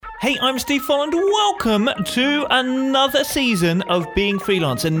Hey, I'm Steve Folland. Welcome to another season of Being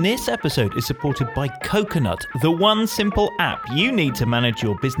Freelance. And this episode is supported by Coconut, the one simple app you need to manage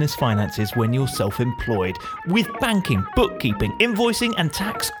your business finances when you're self-employed. With banking, bookkeeping, invoicing, and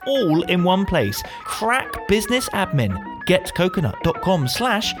tax all in one place. Crack business admin. Get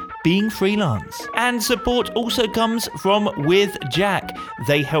coconut.com/being freelance. And support also comes from With Jack.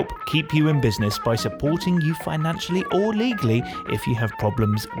 They help keep you in business by supporting you financially or legally if you have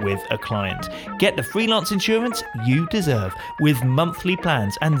problems with a client. Get the freelance insurance you deserve with monthly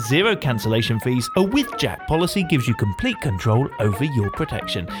plans and zero cancellation fees. A With Jack policy gives you complete control over your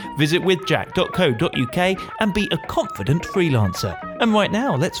protection. Visit withjack.co.uk and be a confident freelancer. And right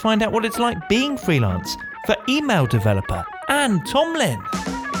now, let's find out what it's like being freelance for email developer Anne Tomlin.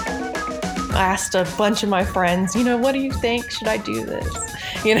 I asked a bunch of my friends, what do you think? Should I do this?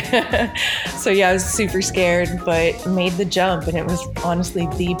 So I was super scared, but made the jump, and it was honestly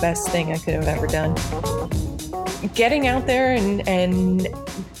the best thing I could have ever done. Getting out there and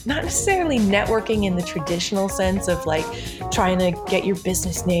not necessarily networking in the traditional sense of like trying to get your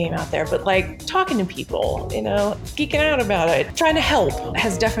business name out there, but like talking to people, geeking out about it, trying to help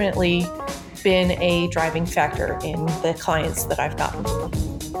has definitely been a driving factor in the clients that I've gotten.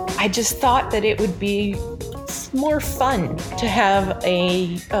 I just thought that it would be more fun to have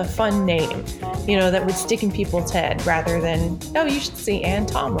a fun name, that would stick in people's head rather than, oh, you should see Anne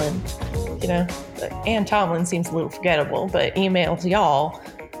Tomlin. Anne Tomlin seems a little forgettable, but emails y'all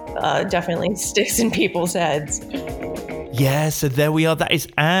definitely sticks in people's heads. Yeah, so there we are. That is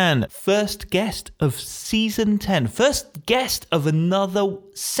Anne, first guest of season 10, first guest of another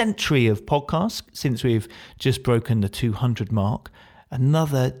century of podcasts since we've just broken the 200 mark.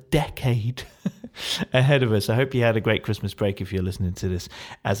 Another decade ahead of us. I hope you had a great Christmas break if you're listening to this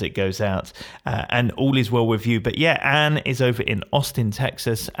as it goes out, and all is well with you. But yeah, Anne is over in Austin,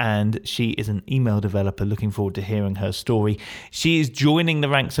 Texas, and she is an email developer. Looking forward to hearing her story. She is joining the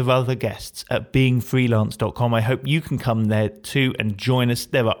ranks of other guests at beingfreelance.com. I hope you can come there too and join us.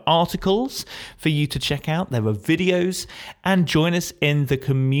 There are articles for you to check out. There are videos, and join us in the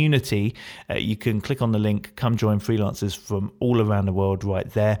community. You can click on the link, come join freelancers from all around the world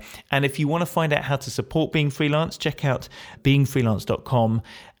right there. And if you want to find out how to support Being Freelance, check out beingfreelance.com.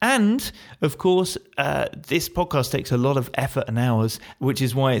 And of course, this podcast takes a lot of effort and hours, which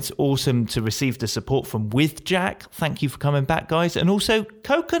is why it's awesome to receive the support from With Jack. Thank you for coming back, guys. And also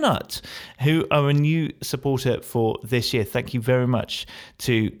Coconut, who are a new supporter for this year. Thank you very much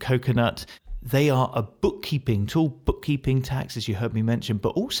to Coconut. They are a bookkeeping tool, bookkeeping tax, as you heard me mention, but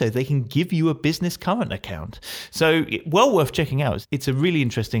also they can give you a business current account. So well worth checking out. It's a really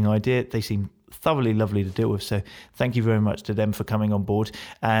interesting idea. They seem thoroughly lovely to deal with. So thank you very much to them for coming on board.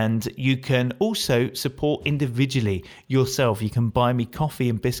 And you can also support individually yourself. You can buy me coffee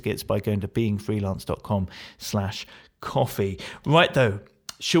and biscuits by going to beingfreelance.com/coffee. Right though,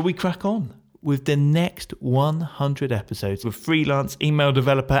 shall we crack on with the next 100 episodes with freelance email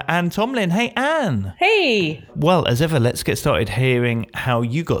developer Anne Tomlin? Hey, Anne. Hey. Well, as ever, let's get started hearing how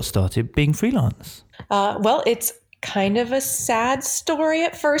you got started being freelance. Well, it's kind of a sad story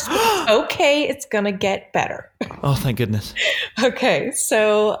at first, but it's okay. It's going to get better. Oh, thank goodness. Okay.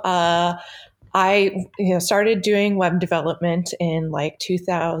 So I started doing web development in like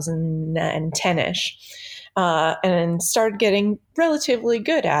 2010-ish. And started getting relatively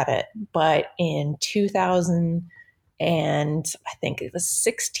good at it. But in 2000 and I think it was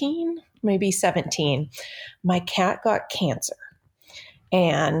 16, maybe 17, my cat got cancer.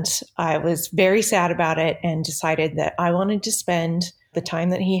 And I was very sad about it and decided that I wanted to spend the time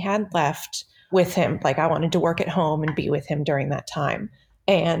that he had left with him. Like I wanted to work at home and be with him during that time.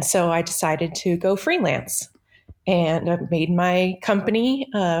 And so I decided to go freelance. And I made my company,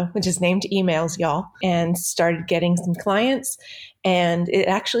 which is named Emails Y'all, and started getting some clients. And it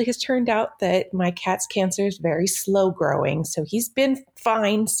actually has turned out that my cat's cancer is very slow growing. So he's been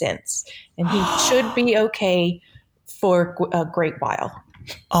fine since, and he should be okay for a great while.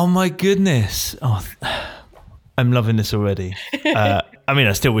 Oh my goodness. Oh, I'm loving this already.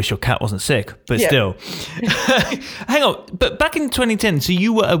 I still wish your cat wasn't sick, but still. Hang on, but back in 2010, so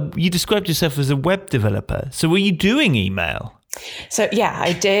you described yourself as a web developer. So were you doing email? So yeah,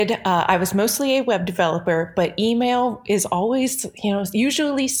 I did. I was mostly a web developer, but email is always,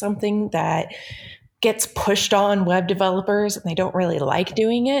 usually something that gets pushed on web developers and they don't really like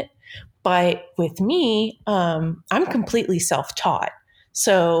doing it. But with me, I'm completely self-taught.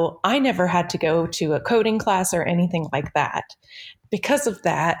 So I never had to go to a coding class or anything like that. Because of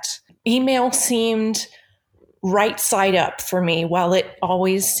that, email seemed right side up for me, while it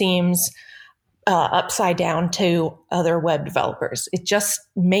always seems upside down to other web developers. It just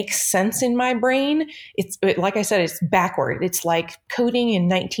makes sense in my brain. Like I said, it's backward. It's like coding in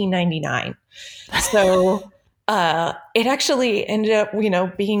 1999. So it actually ended up,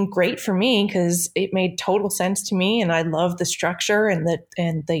 being great for me because it made total sense to me, and I love the structure and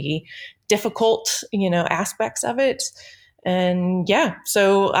the difficult, aspects of it. And yeah,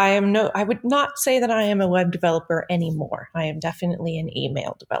 so I would not say that I am a web developer anymore. I am definitely an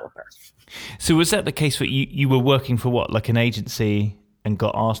email developer. So was that the case where you were working for what, like an agency, and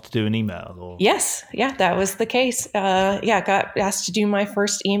got asked to do an email? Or? Yes. Yeah, that was the case. Got asked to do my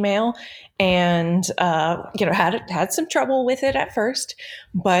first email, and, had some trouble with it at first,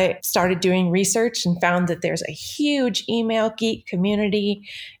 but started doing research and found that there's a huge email geek community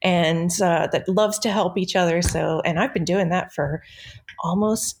and that loves to help each other. And I've been doing that for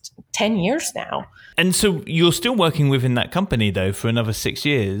almost 10 years now. And so you're still working within that company, though, for another 6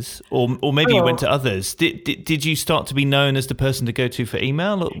 years, or maybe you went to others. Did you start to be known as the person to go to for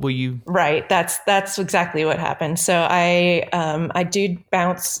email, or were you? Right. That's exactly what happened. So I did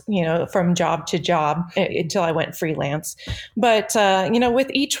bounce, from job to job until I went freelance. But, with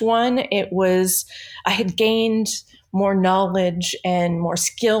each one, I had gained more knowledge and more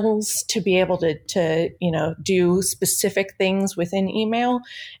skills to be able to do specific things within email.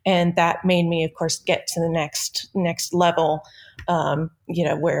 And that made me, of course, get to the next level,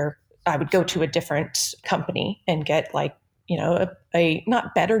 where I would go to a different company and get a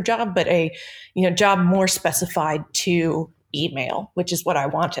not better job, but a, job more specified to email, which is what I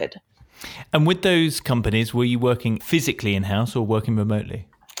wanted. And with those companies, were you working physically in-house or working remotely?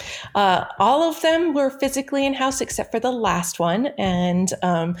 All of them were physically in-house except for the last one. And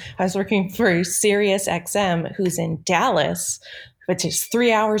I was working for SiriusXM, who's in Dallas, which is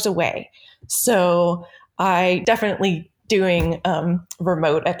 3 hours away. So I definitely doing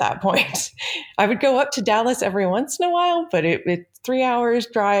remote at that point. I would go up to Dallas every once in a while, but 3 hours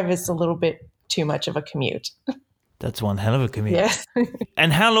drive is a little bit too much of a commute. That's one hell of a commute. Yes.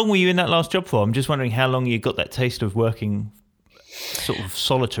 And how long were you in that last job for? I'm just wondering how long you got that taste of working sort of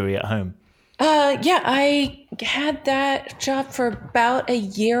solitary at home. I had that job for about a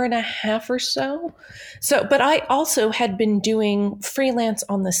year and a half or so. But I also had been doing freelance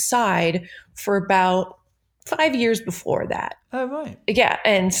on the side for about 5 years before that. Oh, right. Yeah.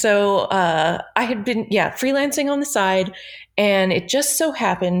 And so I had been, freelancing on the side. And it just so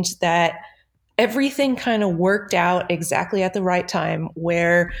happened that everything kind of worked out exactly at the right time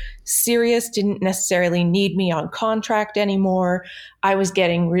where Sirius didn't necessarily need me on contract anymore. I was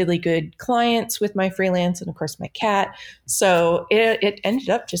getting really good clients with my freelance and, of course, my cat. So it ended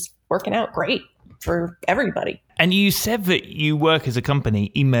up just working out great for everybody. And you said that you work as a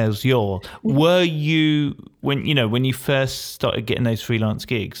company, Emails Your. Were you, when you first started getting those freelance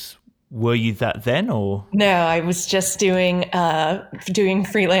gigs, were you that then, or? No, I was just doing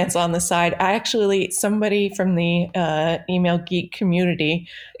freelance on the side. Somebody from the Email Geek community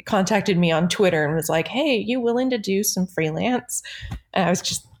contacted me on Twitter and was like, "Hey, you willing to do some freelance?" And I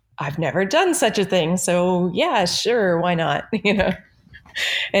was I've never done such a thing. So yeah, sure. Why not?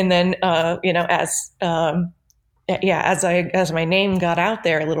 And then, as my name got out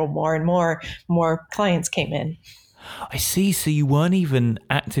there a little more and more clients came in. I see. So you weren't even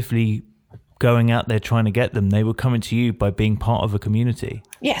actively going out there trying to get them. They were coming to you by being part of a community.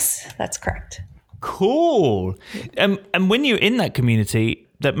 Yes, that's correct. Cool. And when you're in that community,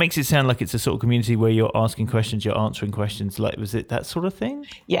 that makes it sound like it's a sort of community where you're asking questions, you're answering questions. Like, was it that sort of thing?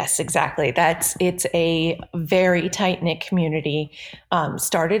 Yes, exactly. It's a very tight-knit community.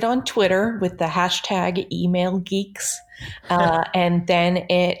 Started on Twitter with the hashtag Email Geeks. And then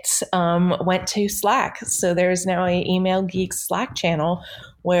it went to Slack. So there's now a Email Geeks Slack channel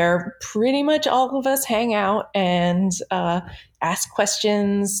where pretty much all of us hang out and ask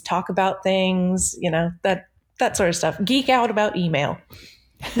questions, talk about things, that sort of stuff. Geek out about email.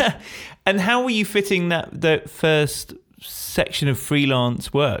 And how were you fitting the first section of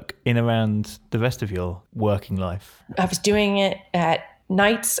freelance work in around the rest of your working life? I was doing it at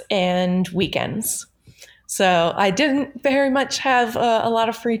nights and weekends. So I didn't very much have a lot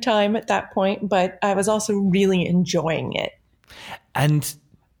of free time at that point, but I was also really enjoying it. And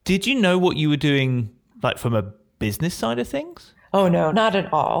did you know what you were doing, like from a business side of things? Oh, no, not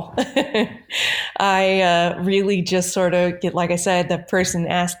at all. I really just sort of, like I said, the person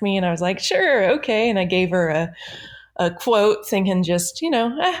asked me and I was like, sure, okay. And I gave her a quote thinking just,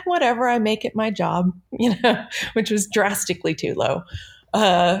 whatever, I make it my job, which was drastically too low.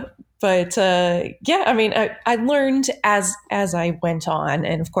 Yeah, I mean, I learned as I went on,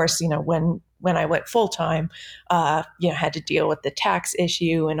 and of course, when I went full time, had to deal with the tax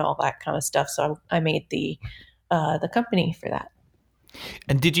issue and all that kind of stuff. So I made the company for that.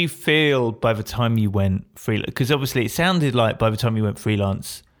 And did you feel by the time you went freelance, because obviously it sounded like by the time you went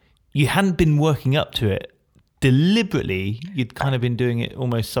freelance, you hadn't been working up to it deliberately. You'd kind of been doing it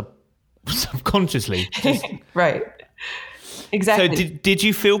almost subconsciously. Right. Exactly. So did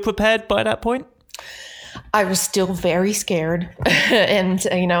you feel prepared by that point? I was still very scared and,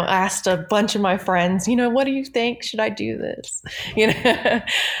 asked a bunch of my friends, what do you think? Should I do this?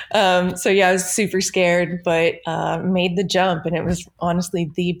 So yeah, I was super scared, but made the jump, and it was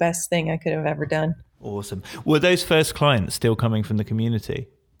honestly the best thing I could have ever done. Awesome. Were those first clients still coming from the community?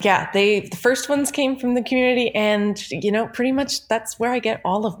 Yeah, the first ones came from the community, and, pretty much that's where I get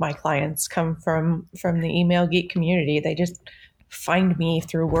all of my clients come from the Email Geek community. They just find me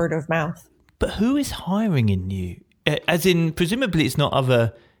through word of mouth. But who is hiring in you? As in, presumably it's not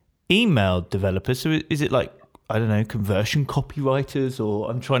other email developers. So is it like, I don't know, conversion copywriters? Or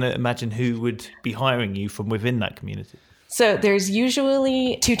I'm trying to imagine who would be hiring you from within that community. So there's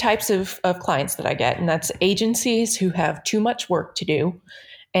usually two types of clients that I get, and that's agencies who have too much work to do.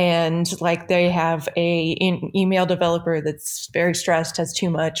 And like they have an email developer that's very stressed, has too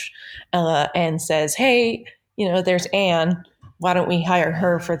much, and says, hey, there's Anne. Why don't we hire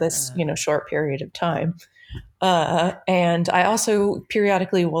her for this, short period of time? And I also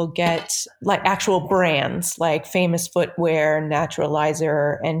periodically will get like actual brands like Famous Footwear,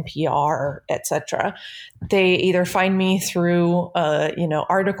 Naturalizer, NPR, etc. They either find me through,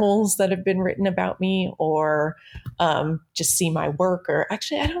 articles that have been written about me, or just see my work. Or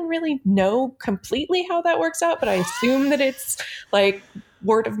actually, I don't really know completely how that works out, but I assume that it's like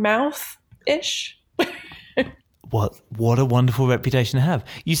word of mouth-ish. What a wonderful reputation to have.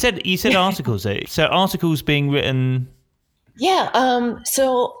 You said articles. So articles being written. Yeah.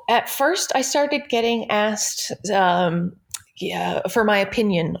 So at first I started getting asked, for my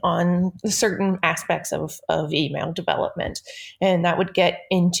opinion on certain aspects of email development, and that would get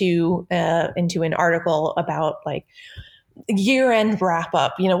into an article about like year-end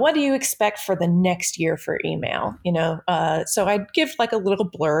wrap-up. What do you expect for the next year for email? So I'd give like a little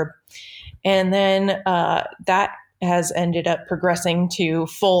blurb. And then that has ended up progressing to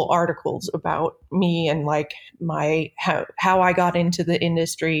full articles about me and like how I got into the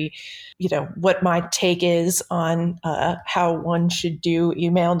industry, what my take is on how one should do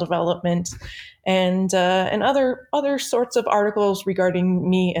email development, and other sorts of articles regarding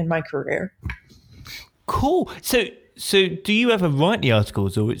me and my career. Cool. So do you ever write the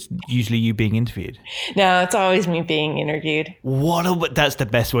articles, or it's usually you being interviewed? No, it's always me being interviewed. That's the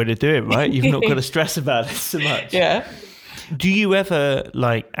best way to do it, right? You've not got to stress about it so much. Yeah. Do you ever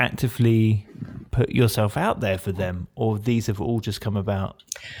like actively put yourself out there for them, or these have all just come about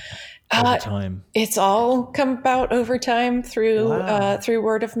over time? It's all come about over time through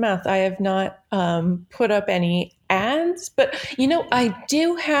word of mouth. I have not put up any ads, but I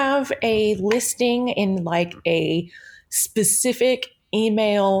do have a listing in like a specific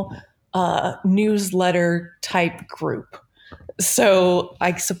email newsletter type group. So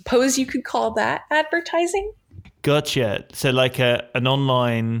I suppose you could call that advertising. Gotcha. So like an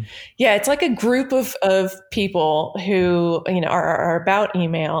online. Yeah, it's like a group of people who are about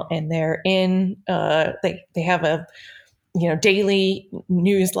email, and they're in they have a daily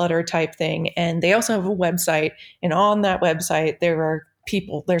newsletter type thing, and they also have a website, and on that website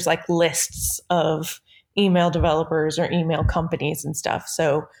there's like lists of email developers or email companies and stuff.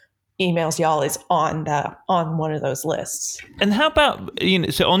 So Emails Y'all is on one of those lists. And how about,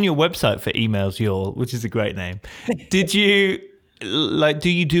 so on your website for Emails Y'all, which is a great name, do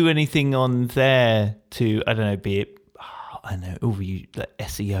you do anything on there to, I don't know, be it, like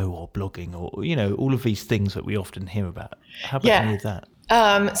SEO or blogging or, all of these things that we often hear about? How about any of that?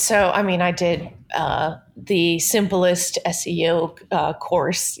 So, I did the simplest SEO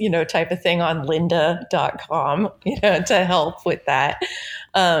course, type of thing on lynda.com, to help with that.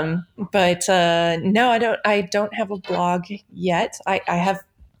 But no, I don't have a blog yet. I have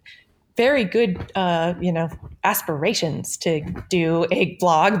very good, aspirations to do a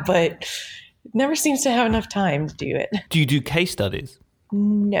blog, but never seems to have enough time to do it. Do you do case studies?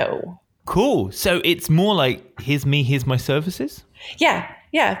 No. Cool. So it's more like, here's me, here's my services?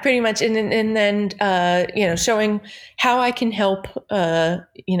 Yeah, pretty much. And then, showing how I can help,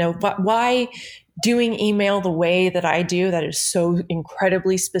 why doing email the way that I do, that is so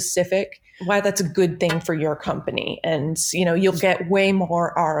incredibly specific, why that's a good thing for your company. And, you'll get way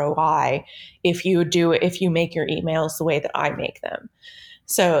more ROI if you make your emails the way that I make them.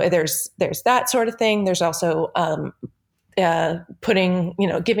 So there's that sort of thing. There's also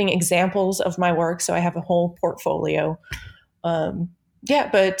giving examples of my work. So I have a whole portfolio. And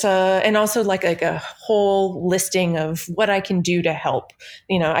also like a whole listing of what I can do to help.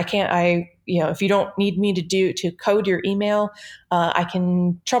 If you don't need me to code your email, I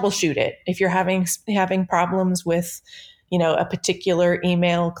can troubleshoot it. If you're having problems with, a particular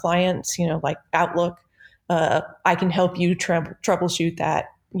email client, like Outlook, I can help you troubleshoot that,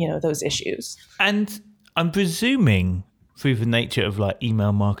 those issues. And I'm presuming through the nature of like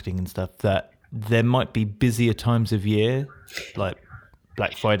email marketing and stuff that there might be busier times of year, like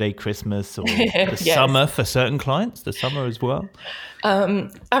Black Friday, Christmas, or the yes. summer for certain clients, the summer as well? I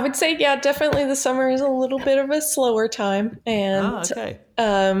would say, yeah, definitely the summer is a little bit of a slower time. And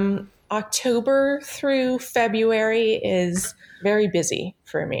October through February is very busy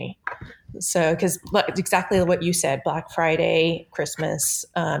for me. So, because exactly what you said, Black Friday, Christmas,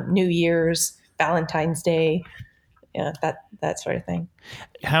 New Year's, Valentine's Day, that sort of thing.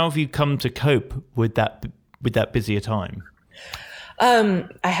 How have you come to cope with that busier time? I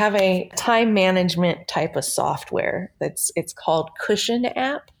have a time management type of software it's called Cushion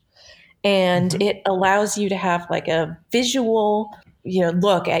app, and it allows you to have like a visual,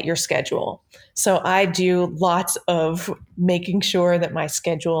 look at your schedule. So I do lots of making sure that my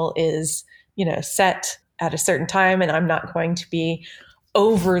schedule is, set at a certain time, and I'm not going to be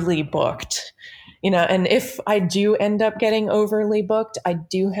overly booked. And if I do end up getting overly booked, I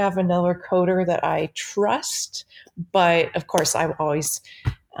do have another coder that I trust. But of course, I always,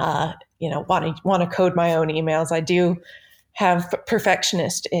 want to code my own emails. I do have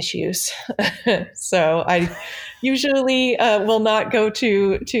perfectionist issues, so I usually will not go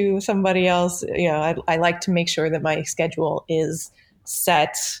to somebody else. I like to make sure that my schedule is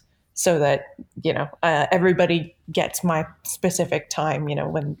set so that everybody gets my specific time.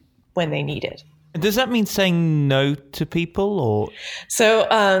 When they need it. Does that mean saying no to people, or? So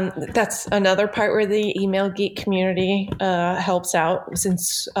that's another part where the Email Geek community helps out.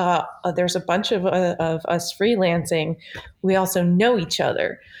 Since there's a bunch of us freelancing, we also know each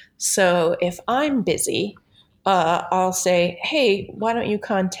other. So if I'm busy, I'll say, hey, why don't you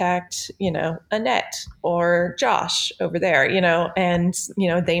contact, Annette or Josh over there, and,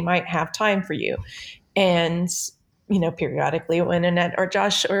 they might have time for you. And periodically when Annette or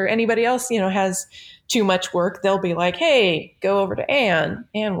Josh or anybody else, has too much work, they'll be like, hey, go over to Anne.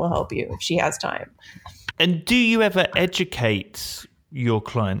 Anne will help you if she has time. And do you ever educate your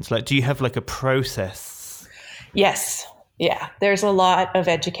clients? Like, do you have like a process? Yes. Yeah. There's a lot of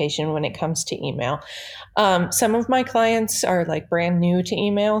education when it comes to email. Some of my clients are like brand new to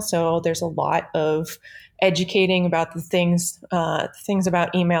email. So there's a lot of educating about the things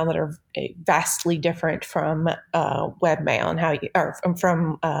about email that are vastly different from webmail and how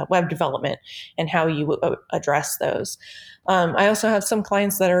from web development and how you address those. I also have some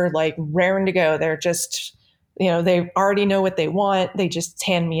clients that are like raring to go. They're just, they already know what they want. They just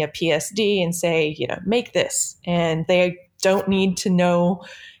hand me a PSD and say, make this, and they don't need to know,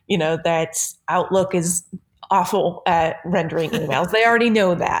 that Outlook is awful at rendering emails. They already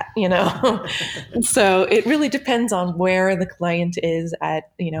know that, So it really depends on where the client is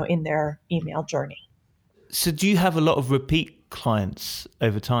at, in their email journey. So do you have a lot of repeat clients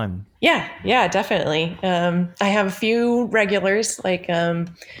over time? Yeah, definitely. I have a few regulars, like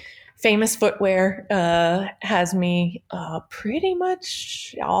Famous Footwear has me pretty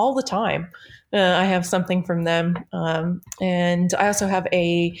much all the time. I have something from them. And I also have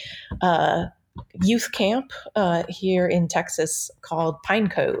a youth camp here in Texas called Pine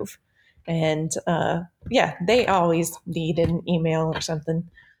Cove. And they always need an email or something.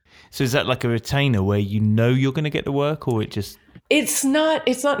 So is that like a retainer where you're going to get the work, or it just... It's not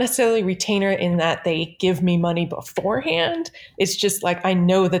necessarily retainer in that they give me money beforehand. It's just like I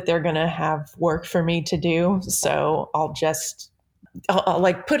know that they're going to have work for me to do. So I'll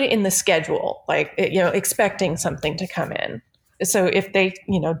like put it in the schedule, like, expecting something to come in. So if they,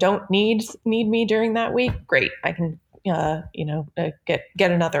 don't need me during that week, great. I can,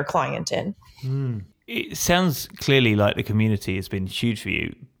 get another client in. It sounds clearly like the community has been huge for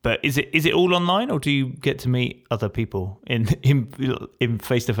you, but is it all online, or do you get to meet other people in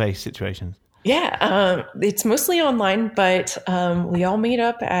face-to-face situations? Yeah, it's mostly online, but we all meet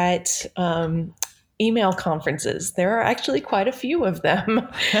up at email conferences. There are actually quite a few of them.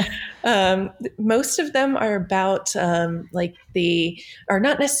 Most of them are about are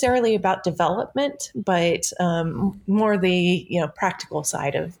not necessarily about development, but more the practical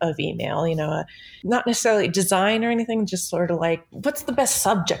side of email. Not necessarily design or anything, just sort of like what's the best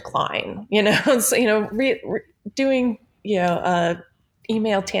subject line. So, doing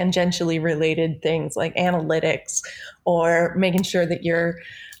email tangentially related things like analytics, or making sure that your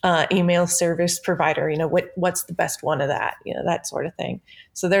email service provider, what's the best one of that, that sort of thing.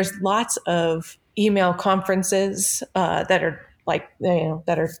 So there's lots of email conferences that are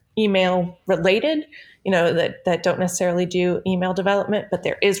that are email related, that don't necessarily do email development, but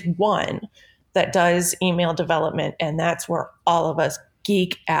there is one that does email development, and that's where all of us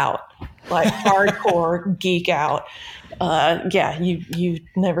geek out, like hardcore geek out. You've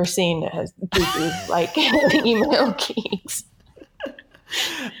never seen as geeky like email geeks.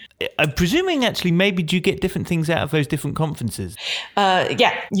 I'm presuming actually maybe do you get different things out of those different conferences?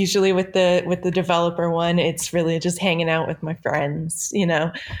 Usually with the developer one, it's really just hanging out with my friends.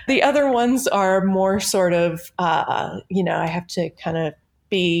 The other ones are more sort of I have to kind of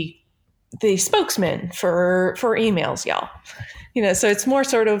be the spokesman for emails, y'all. So it's more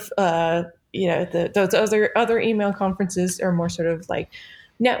sort of those other email conferences are more sort of like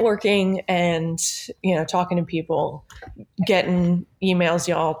networking and talking to people, getting emails,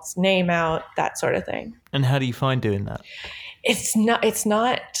 y'all's name out, that sort of thing. And how do you find doing that? It's not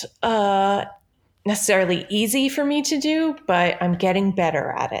necessarily easy for me to do, but I'm getting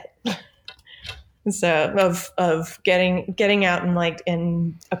better at it. So of getting out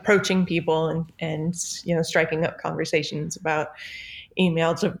and approaching people and striking up conversations about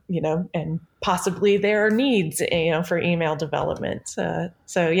email to and possibly their needs for email development. So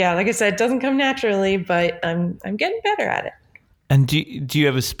like I said, it doesn't come naturally, but I'm getting better at it. And do you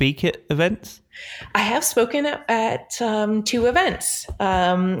ever speak at events? I have spoken at 2 events.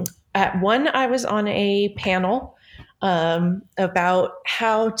 At one, I was on a panel about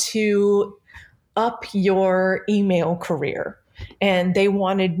how to up your email career, and they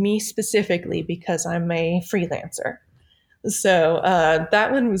wanted me specifically because I'm a freelancer. So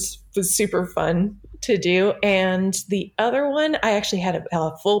that one was super fun to do. And the other one, I actually had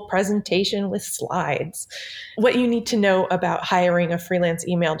a full presentation with slides. What you need to know about hiring a freelance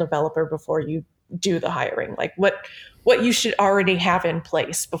email developer before you do the hiring, like what you should already have in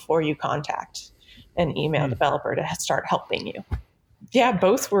place before you contact an email developer to start helping you. Yeah,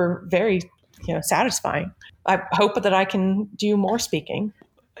 both were very satisfying. I hope that I can do more speaking.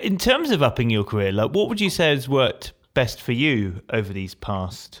 In terms of upping your career, what would you say has worked best for you over these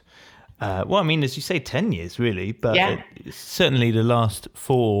past, as you say, 10 years really, but certainly the last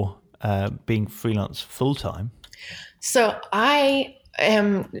 4 being freelance full-time? So I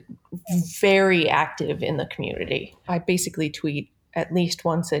am very active in the community. I basically tweet at least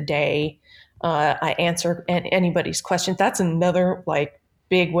once a day. I answer anybody's questions. That's another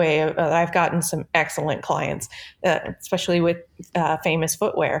big way I've gotten some excellent clients, especially with Famous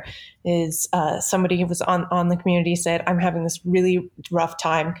Footwear, is somebody who was on the community said, I'm having this really rough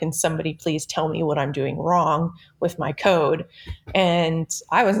time. Can somebody please tell me what I'm doing wrong with my code? And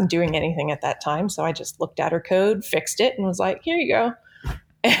I wasn't doing anything at that time. So I just looked at her code, fixed it, and was like, here you go.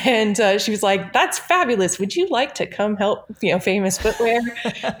 And she was like, that's fabulous. Would you like to come help, Famous Footwear?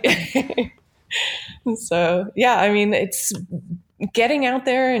 So, it's getting out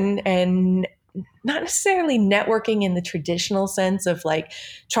there and not necessarily networking in the traditional sense of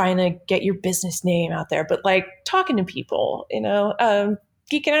trying to get your business name out there, but talking to people,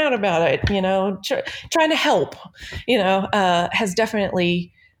 geeking out about it, trying to help, has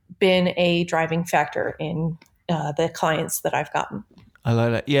definitely been a driving factor in the clients that Have gotten. I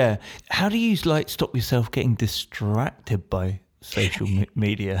like that. Yeah. How do you stop yourself getting distracted by social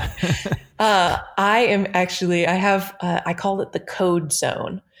media? I call it the code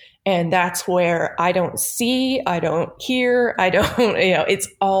zone. And that's where I don't see, I don't hear, it's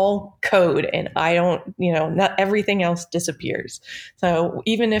all code, and I don't, not everything else disappears. So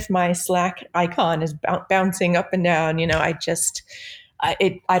even if my Slack icon is bouncing up and down, I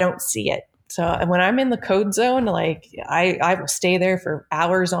don't see it. So when I'm in the code zone, I will stay there for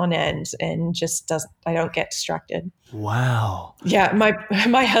hours on end and I don't get distracted. Wow. Yeah.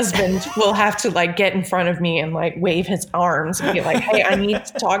 My husband will have to get in front of me and wave his arms and be like, hey, I need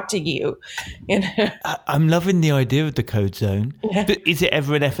to talk to you. I'm loving the idea of the code zone. Yeah. But is it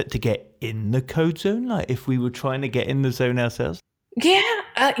ever an effort to get in the code zone? If we were trying to get in the zone ourselves? Yeah.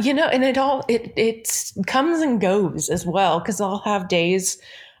 And it comes and goes as well. 'Cause I'll have days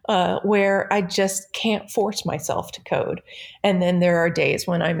where I just can't force myself to code. And then there are days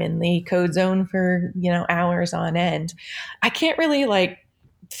when I'm in the code zone for, hours on end. I can't really like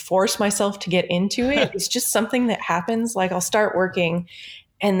force myself to get into it. It's just something that happens. Like I'll start working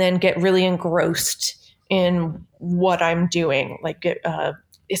and then get really engrossed in what I'm doing. Like,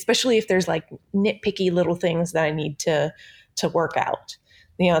 especially if there's like nitpicky little things that I need to work out.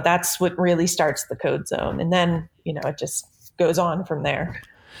 That's what really starts the code zone. And then, it just goes on from there.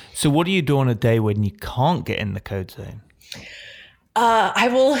 So what do you do on a day when you can't get in the code zone? I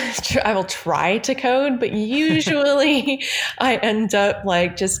will try to code, but usually I end up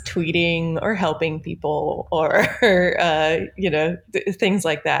like just tweeting or helping people or, things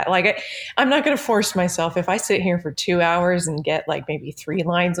like that. Like I'm not going to force myself. If I sit here for 2 hours and get like maybe 3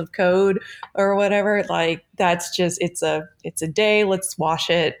 lines of code or whatever, like that's just, it's a day. Let's wash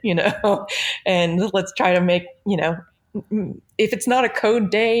it, and let's try to make, if it's not a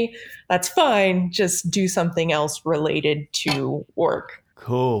code day, that's fine. Just do something else related to work.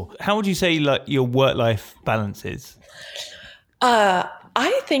 Cool. How would you say like your work-life balance is?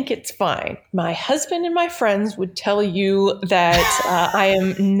 I think it's fine. My husband and my friends would tell you that I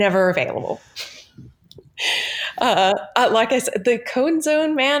am never available. Like I said, the code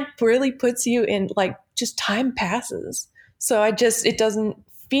zone, man, really puts you in like just time passes. So it doesn't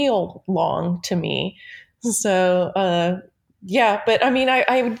feel long to me. So, but I mean,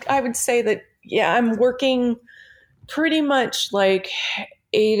 I would say that, I'm working pretty much like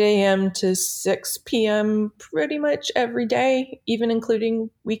 8 a.m. to 6 p.m. pretty much every day, even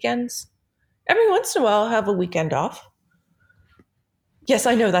including weekends. Every once in a while, I'll have a weekend off. Yes,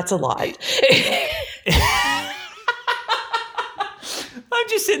 I know that's a lie. I'm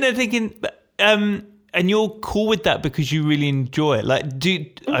just sitting there thinking, and you're cool with that because you really enjoy it. Like,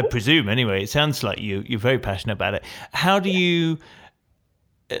 I presume anyway, it sounds like you're very passionate about it. How do you,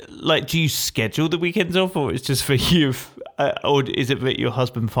 do you schedule the weekends off, or it's just for you? Or is it that your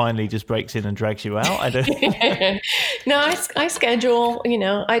husband finally just breaks in and drags you out? I don't know. No, I schedule,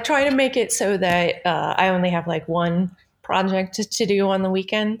 I try to make it so that I only have like one project to do on the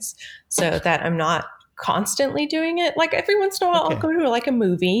weekends so that I'm not constantly doing it. Like every once in a while, I'll go to like a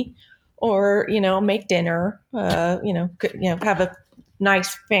movie or, make dinner, have a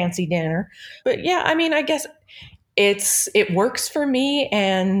nice fancy dinner. But yeah, I mean, I guess it works for me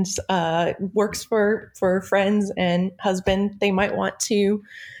and works for friends and husband. They might want to,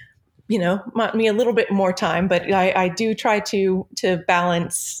 want me a little bit more time, but I do try to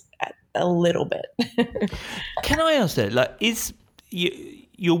balance a little bit. Can I ask that? Like, is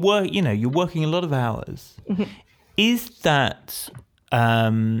your work? You're working a lot of hours. Mm-hmm. Is that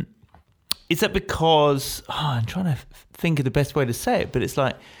because I'm trying to think of the best way to say it, but it's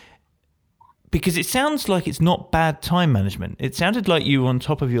like, because it sounds like it's not bad time management. It sounded like you were on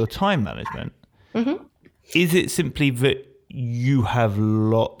top of your time management. Mm-hmm. Is it simply that you have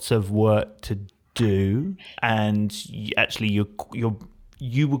lots of work to do and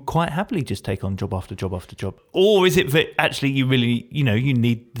you would quite happily just take on job after job after job? Or is it that actually you really, you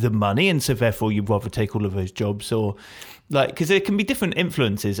need the money and so therefore you'd rather take all of those jobs? Or like, because there can be different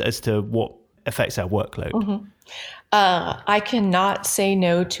influences as to what affects our workload. Mm-hmm. I cannot say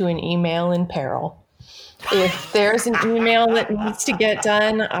no to an email in peril. If there's an email that needs to get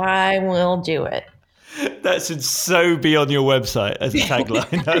done, I will do it. That should so be on your website as a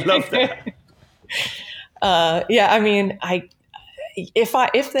tagline. I love that. I mean, if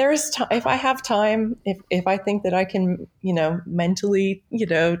I have time, if I think that I can, mentally,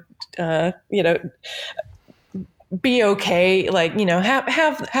 be okay, like,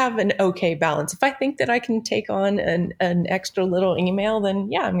 have an okay balance. If I think that I can take on an extra little email, then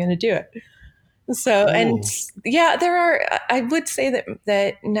yeah, I'm going to do it. So, and yeah, I would say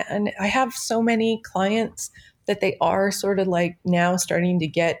that I have so many clients that they are sort of like now starting to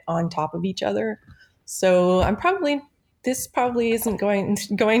get on top of each other. So this probably isn't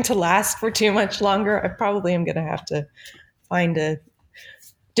going to last for too much longer. I probably am going to have to find a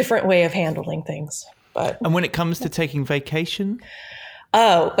different way of handling things. And when it comes to taking vacation?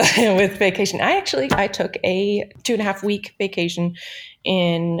 Oh, with vacation, I took a 2.5 week vacation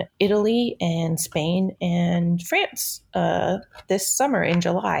in Italy and Spain and France this summer in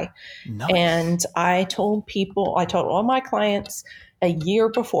July. Nice. And I told all my clients a year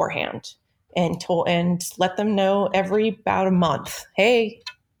beforehand and let them know about a month. Hey,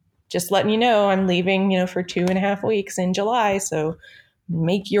 just letting you know, I'm leaving, for 2.5 weeks in July. So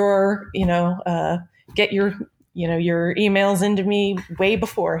make your, get your emails into me way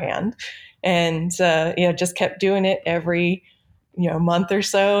beforehand. And, just kept doing it every month or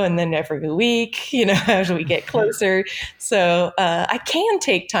so, and then every week, as we get closer. So I can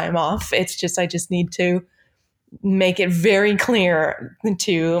take time off. It's just, I just need to make it very clear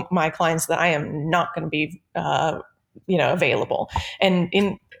to my clients that I am not going to be, available.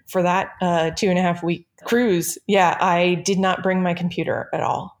 And for that 2.5 week cruise, I did not bring my computer at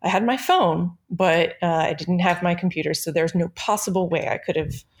all. I had my phone, but I didn't have my computer. So there's no possible way I could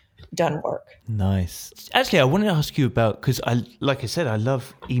have done work. Nice. Actually, I wanted to ask you about, because like I said, I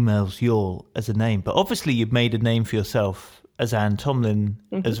love Emails Y'all as a name, but obviously you've made a name for yourself as Anne Tomlin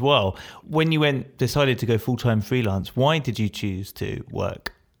as well. When you decided to go full-time freelance, why did you choose to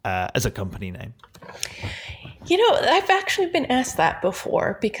work as a company name? I've actually been asked that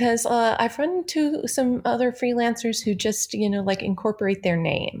before, because I've run into some other freelancers who just, incorporate their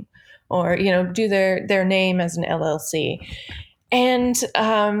name or, do their name as an LLC. And,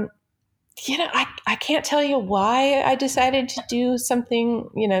 I can't tell you why I decided to do something,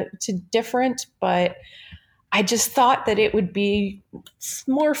 different, but I just thought that it would be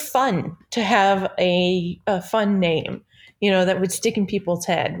more fun to have a fun name, that would stick in people's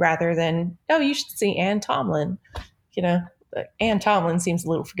head rather than, oh, you should see Anne Tomlin. Anne Tomlin seems a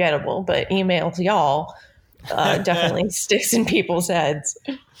little forgettable, but Emails Y'all definitely sticks in people's heads.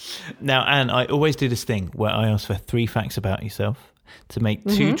 Now, Anne, I always do this thing where I ask for 3 facts about yourself to make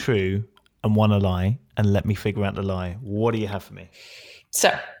 2 true and 1 a lie, and let me figure out the lie. What do you have for me?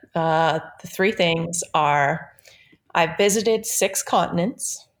 So the 3 things are: I've visited 6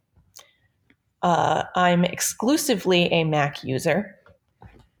 continents. I'm exclusively a Mac user.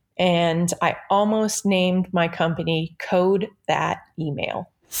 And I almost named my company Code That Email.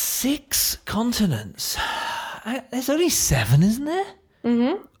 6 continents? There's only 7, isn't there?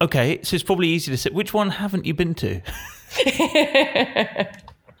 Mm-hmm. Okay, so it's probably easy to say. Which one haven't you been to?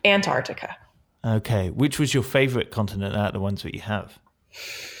 Antarctica. Okay, which was your favorite continent out of the ones that you have?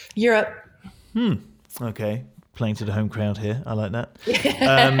 Europe. Okay, playing to the home crowd here. I like that.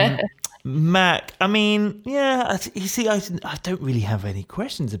 Mac, I mean, yeah, you see, I don't really have any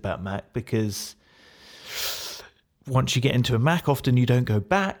questions about Mac, because once you get into a Mac, often you don't go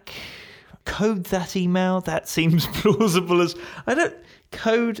back. Code That Email, that seems plausible as...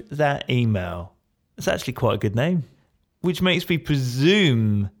 Code That Email. It's actually quite a good name, which makes me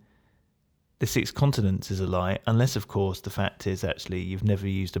presume the 6 continents is a lie, unless, of course, the fact is actually you've never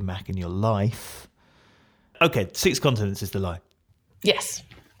used a Mac in your life. Okay, 6 continents is the lie. Yes.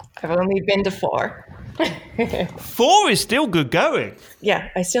 I've only been to 4. 4 is still good going. Yeah,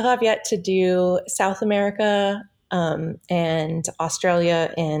 I still have yet to do South America and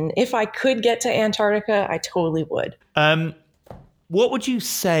Australia. And if I could get to Antarctica, I totally would. What would you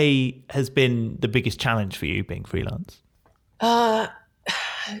say has been the biggest challenge for you being freelance?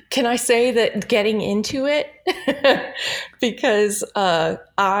 Can I say that getting into it? Because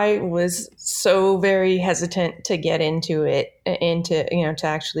I was so very hesitant to get into it, to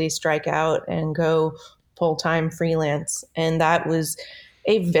actually strike out and go full-time freelance. And that was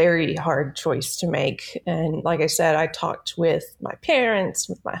a very hard choice to make. And like I said, I talked with my parents,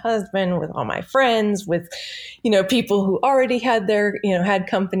 with my husband, with all my friends, with, people who already had their, had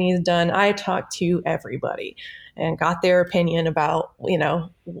companies done. I talked to everybody and got their opinion about,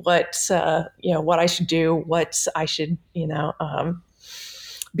 what I should do, what I should,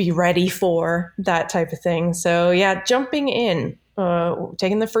 be ready for, that type of thing. So yeah, jumping in,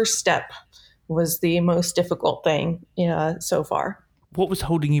 taking the first step was the most difficult thing so far. What was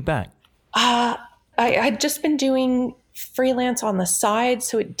holding you back? I'd just been doing freelance on the side,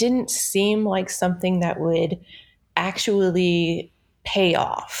 so it didn't seem like something that would actually pay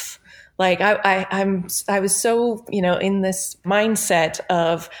off. Like I was so, in this mindset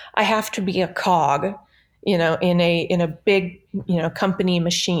of I have to be a cog, in a big, company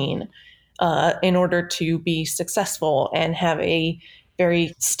machine, in order to be successful and have a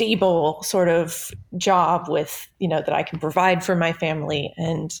very stable sort of job with, that I can provide for my family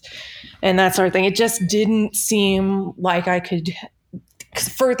and that sort of thing. It just didn't seem like I could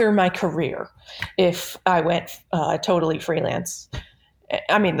further my career if I went totally freelance.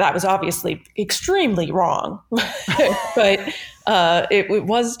 I mean, that was obviously extremely wrong, but it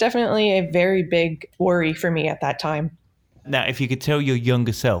was definitely a very big worry for me at that time. Now, if you could tell your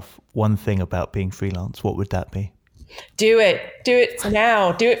younger self one thing about being freelance, what would that be? Do it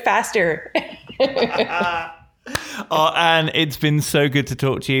now. Do it faster. Anne, it's been so good to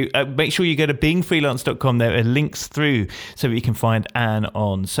talk to you. Make sure you go to beingfreelance.com. There are links through so that you can find Anne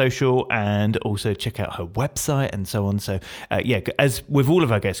on social and also check out her website and so on. So as with all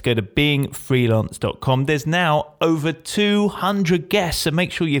of our guests, go to beingfreelance.com. There's now over 200 guests, so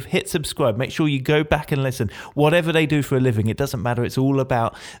make sure you've hit subscribe. Make sure you go back and listen. Whatever they do for a living, it doesn't matter. It's all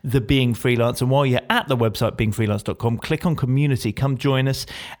about the Being Freelance. And while you're at the website, beingfreelance.com, click on community, come join us.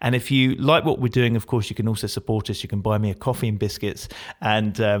 And if you like what we're doing, of course, you can also support us. You can buy me a coffee and biscuits,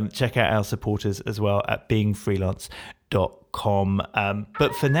 and check out our supporters as well at beingfreelance.com.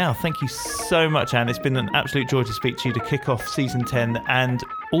 But for now, thank you so much, Anne. It's been an absolute joy to speak to you to kick off season 10, and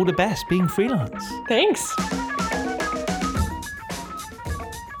all the best being freelance. Thanks.